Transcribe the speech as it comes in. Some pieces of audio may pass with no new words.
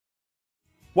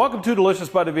Welcome to Delicious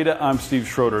by Davita. I'm Steve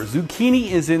Schroeder.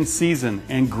 Zucchini is in season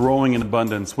and growing in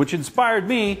abundance, which inspired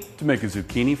me to make a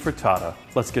zucchini frittata.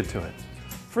 Let's get to it.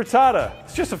 Frittata,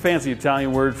 it's just a fancy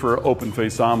Italian word for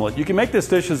open-faced omelet. You can make this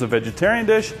dish as a vegetarian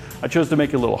dish. I chose to make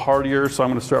it a little heartier, so I'm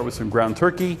going to start with some ground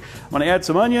turkey. I'm going to add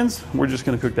some onions, and we're just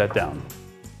going to cook that down.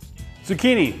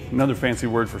 Zucchini, another fancy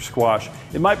word for squash.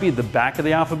 It might be at the back of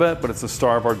the alphabet, but it's the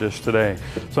star of our dish today.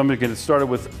 So I'm going to get it started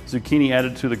with zucchini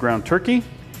added to the ground turkey.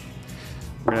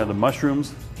 We're going to add the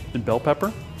mushrooms and bell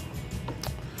pepper.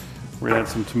 We're going to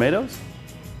add some tomatoes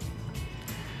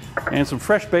and some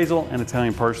fresh basil and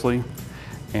Italian parsley.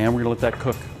 And we're going to let that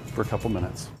cook for a couple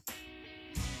minutes.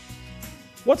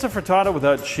 What's a frittata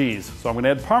without cheese? So I'm going to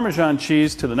add Parmesan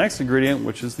cheese to the next ingredient,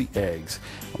 which is the eggs.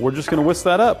 We're just going to whisk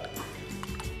that up.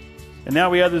 And now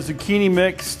we add the zucchini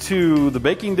mix to the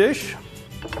baking dish.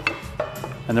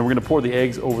 And then we're going to pour the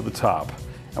eggs over the top.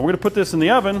 And we're going to put this in the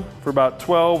oven for about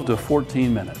 12 to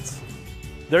 14 minutes.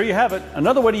 There you have it,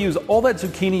 another way to use all that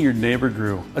zucchini your neighbor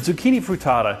grew. A zucchini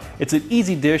frittata. It's an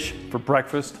easy dish for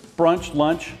breakfast, brunch,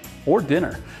 lunch, or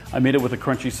dinner. I made it with a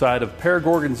crunchy side of pear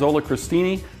gorgonzola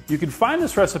crostini. You can find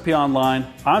this recipe online.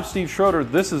 I'm Steve Schroeder.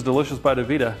 This is Delicious by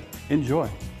Davita. Enjoy.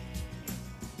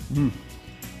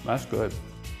 That's good.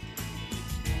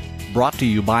 Brought to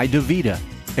you by Davita.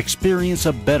 Experience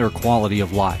a better quality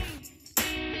of life.